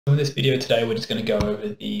So in this video today, we're just going to go over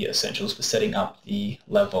the essentials for setting up the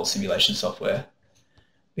Labvolt simulation software.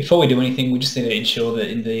 Before we do anything, we just need to ensure that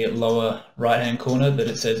in the lower right-hand corner that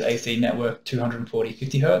it says AC network 240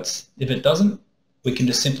 50Hz. If it doesn't, we can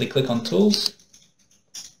just simply click on Tools,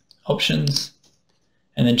 Options,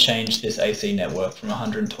 and then change this AC network from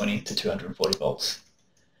 120 to 240 volts.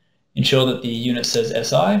 Ensure that the unit says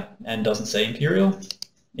SI and doesn't say Imperial.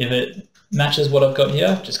 If it matches what I've got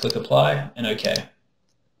here, just click Apply and OK.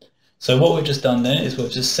 So what we've just done there is we've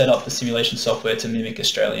just set up the simulation software to mimic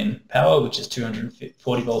Australian power, which is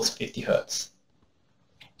 240 volts, 50 Hz.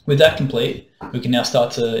 With that complete, we can now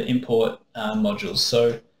start to import modules.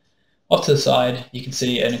 So off to the side, you can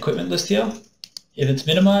see an equipment list here. If it's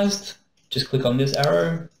minimized, just click on this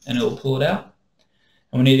arrow and it will pull it out.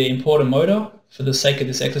 And we need to import a motor. For the sake of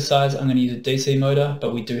this exercise, I'm going to use a DC motor,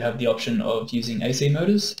 but we do have the option of using AC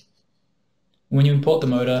motors. When you import the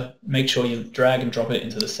motor, make sure you drag and drop it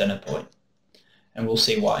into the center point, and we'll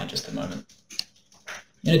see why in just a moment.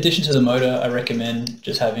 In addition to the motor, I recommend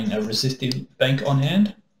just having a resistive bank on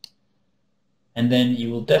hand, and then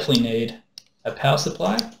you will definitely need a power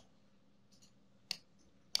supply,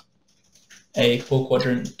 a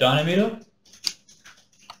 4-quadrant dynameter,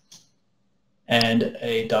 and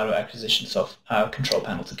a data acquisition control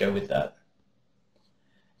panel to go with that.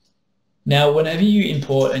 Now, whenever you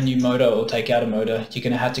import a new motor or take out a motor, you're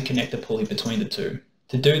going to have to connect a pulley between the two.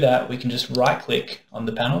 To do that, we can just right-click on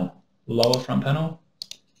the panel, lower front panel,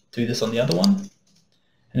 do this on the other one,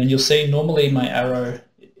 and then you'll see normally my arrow,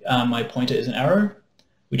 my pointer is an arrow.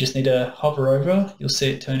 We just need to hover over, you'll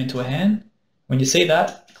see it turn into a hand. When you see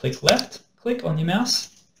that, click left, click on your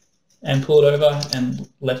mouse, and pull it over and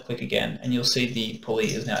left click again, and you'll see the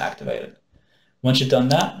pulley is now activated. Once you've done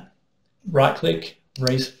that, right-click,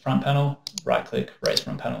 raise front panel, right click, raise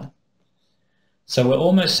front panel. So we're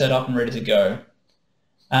almost set up and ready to go.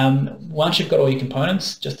 Once you've got all your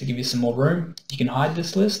components, just to give you some more room, you can hide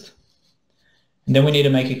this list. And then we need to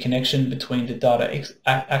make a connection between the data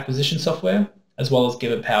acquisition software as well as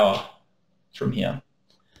give it power from here.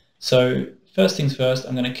 So first things first,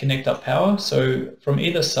 I'm going to connect up power. So from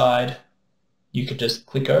either side, you could just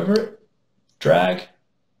click over it, drag,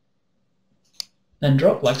 then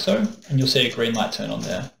drop like so, and you'll see a green light turn on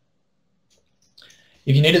there.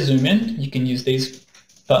 If you need to zoom in, you can use these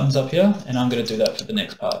buttons up here, and I'm going to do that for the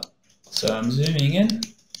next part. So I'm zooming in,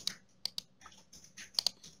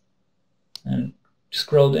 and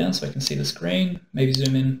scroll down so I can see the screen, maybe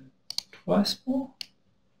zoom in twice more.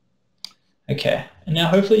 Okay, and now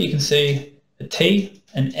hopefully you can see a T,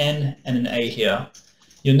 an N, and an A here.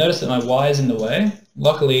 You'll notice that my Y is in the way.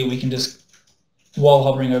 Luckily, we can just, while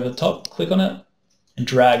hovering over the top, click on it, and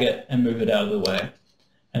drag it and move it out of the way.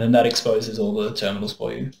 And then that exposes all the terminals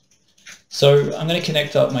for you. So I'm going to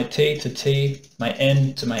connect up my T to T, my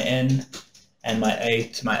N to my N, and my A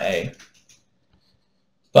to my A.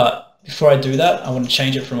 But before I do that, I want to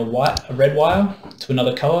change it from a red wire to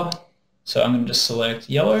another color. So I'm going to just select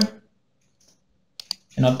yellow.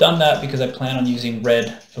 And I've done that because I plan on using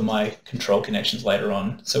red for my control connections later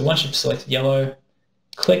on. So once you've selected yellow,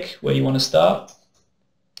 click where you want to start,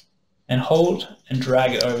 and hold and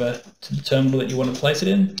drag it over to the terminal that you want to place it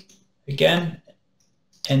in. Again,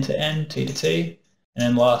 N to N, T to T, and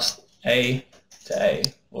then last A to A,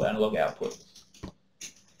 or analog output.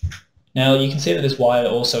 Now you can see that this wire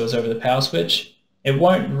also is over the power switch. It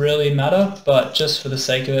won't really matter, but just for the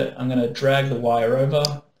sake of it, I'm going to drag the wire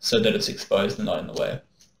over so that it's exposed and not in the way.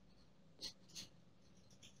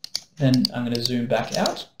 Then I'm going to zoom back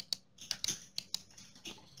out.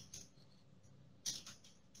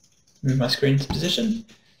 Move my screen into position,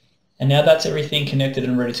 and now that's everything connected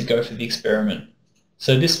and ready to go for the experiment.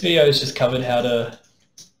 So this video has just covered how to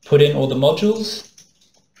put in all the modules,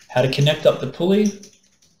 how to connect up the pulley,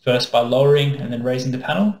 first by lowering and then raising the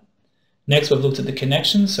panel. Next, we've looked at the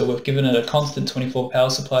connections, so we've given it a constant 24 power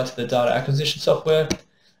supply to the data acquisition software,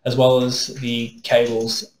 as well as the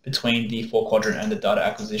cables between the 4-quadrant and the data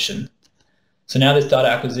acquisition. So now this data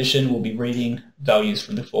acquisition will be reading values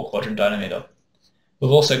from the 4-quadrant dynameter. We've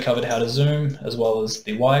also covered how to zoom, as well as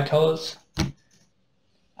the wire colors,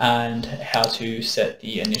 and how to set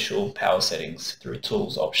the initial power settings through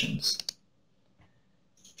Tools Options.